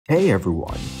Hey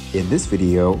everyone! In this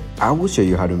video, I will show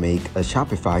you how to make a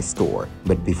Shopify store.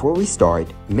 But before we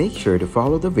start, make sure to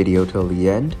follow the video till the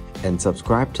end and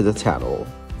subscribe to the channel.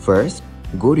 First,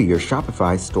 go to your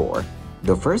Shopify store.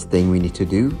 The first thing we need to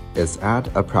do is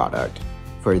add a product.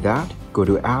 For that, go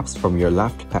to Apps from your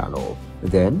left panel.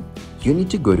 Then, you need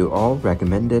to go to All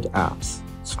Recommended Apps.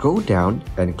 Scroll down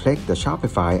and click the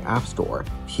Shopify App Store.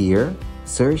 Here,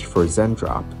 search for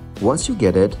Zendrop. Once you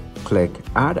get it, click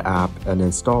Add App and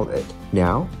install it.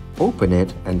 Now, open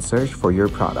it and search for your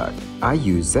product. I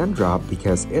use Zendrop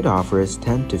because it offers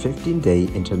 10 to 15-day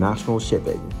international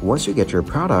shipping. Once you get your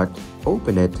product,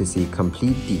 open it to see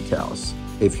complete details.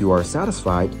 If you are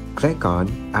satisfied, click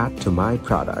on Add to My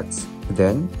Products.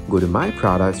 Then, go to My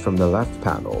Products from the left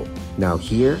panel. Now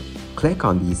here, click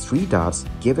on these three dots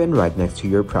given right next to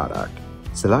your product.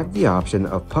 Select the option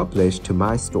of Publish to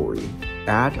My Story.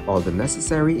 Add all the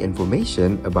necessary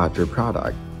information about your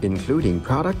product, including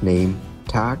product name,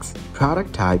 tags,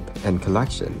 product type, and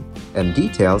collection, and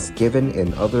details given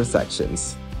in other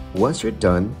sections. Once you're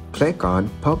done, click on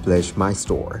Publish My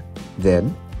Store.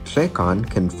 Then, click on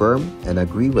Confirm and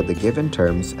agree with the given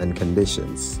terms and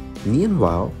conditions.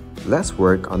 Meanwhile, let's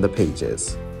work on the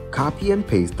pages. Copy and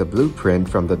paste the blueprint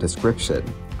from the description.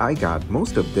 I got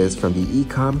most of this from the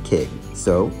Ecom King,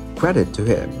 so credit to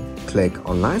him. Click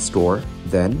Online Store,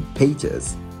 then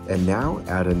Pages, and now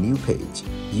add a new page.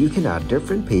 You can add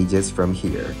different pages from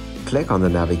here. Click on the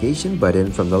navigation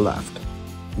button from the left.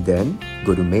 Then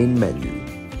go to Main Menu.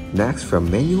 Next,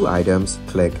 from Menu Items,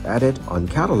 click Edit on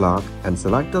Catalog and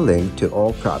select the link to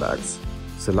all products.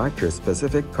 Select your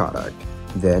specific product.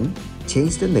 Then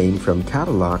change the name from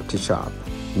Catalog to Shop.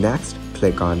 Next,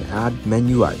 click on Add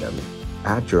Menu Item.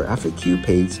 Add your FAQ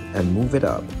page and move it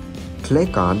up.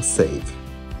 Click on Save.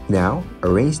 Now,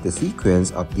 arrange the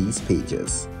sequence of these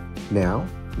pages. Now,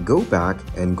 go back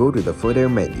and go to the footer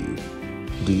menu.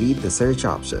 Delete the search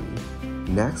option.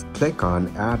 Next, click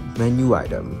on Add Menu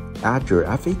Item. Add your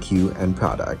FAQ and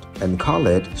product and call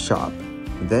it Shop.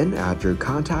 Then add your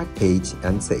contact page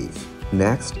and save.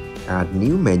 Next, add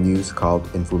new menus called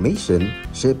Information,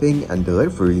 Shipping and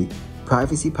Delivery,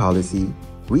 Privacy Policy,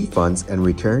 Refunds and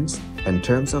Returns, and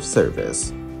Terms of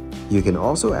Service. You can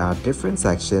also add different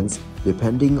sections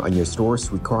depending on your store's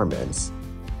requirements.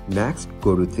 Next,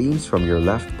 go to Themes from your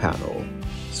left panel.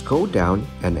 Scroll down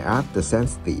and add the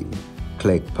Sense theme.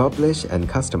 Click Publish and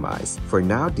Customize. For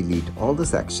now, delete all the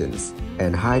sections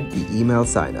and hide the email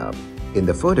sign-up. In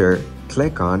the footer,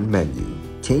 click on Menu.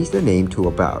 Change the name to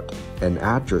About and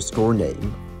add your store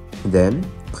name. Then,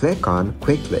 click on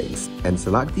Quick Links and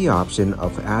select the option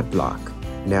of Add Block.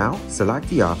 Now, select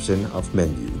the option of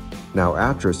Menu. Now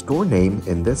add your store name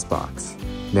in this box.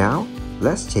 Now,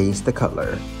 let's change the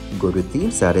color. Go to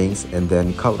Theme Settings and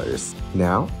then Colors.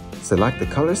 Now, select the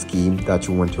color scheme that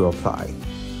you want to apply.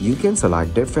 You can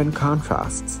select different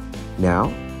contrasts.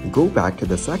 Now, go back to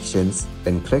the sections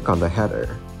and click on the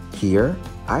header. Here,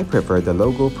 I prefer the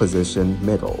logo position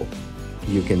middle.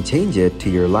 You can change it to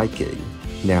your liking.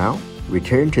 Now,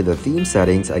 return to the theme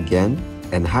settings again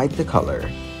and hide the color.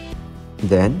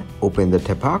 Then, open the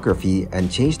typography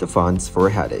and change the fonts for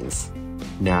headings.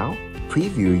 Now,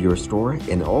 preview your store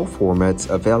in all formats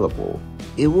available.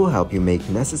 It will help you make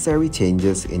necessary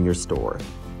changes in your store.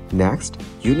 Next,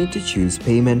 you need to choose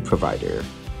payment provider.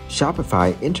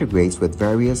 Shopify integrates with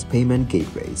various payment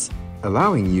gateways,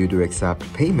 allowing you to accept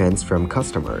payments from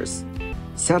customers.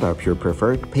 Set up your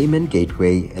preferred payment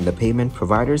gateway in the Payment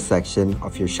Providers section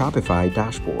of your Shopify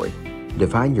dashboard.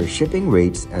 Define your shipping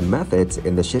rates and methods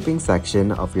in the Shipping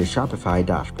section of your Shopify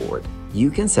dashboard.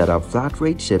 You can set up flat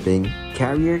rate shipping,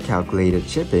 carrier calculated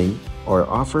shipping, or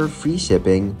offer free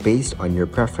shipping based on your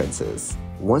preferences.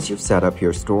 Once you've set up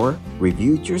your store,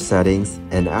 reviewed your settings,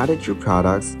 and added your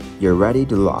products, you're ready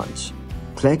to launch.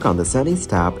 Click on the Settings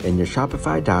tab in your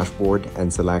Shopify dashboard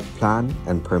and select Plan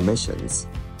and Permissions.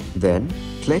 Then,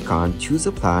 click on Choose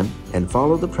a Plan and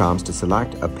follow the prompts to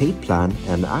select a paid plan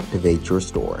and activate your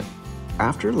store.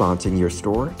 After launching your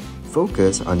store,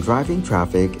 focus on driving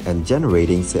traffic and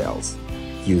generating sales.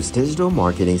 Use digital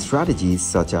marketing strategies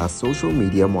such as social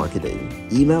media marketing,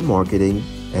 email marketing,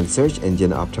 and search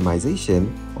engine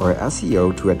optimization or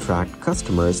SEO to attract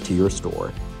customers to your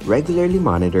store. Regularly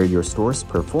monitor your store's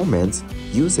performance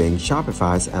using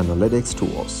Shopify's analytics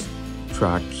tools.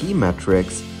 Track key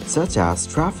metrics such as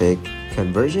traffic,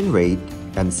 conversion rate,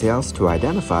 and sales to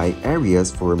identify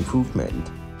areas for improvement.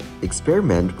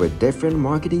 Experiment with different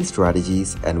marketing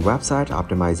strategies and website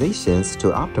optimizations to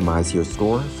optimize your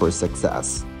store for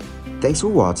success. Thanks for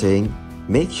watching.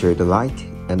 Make sure to like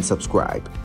and subscribe.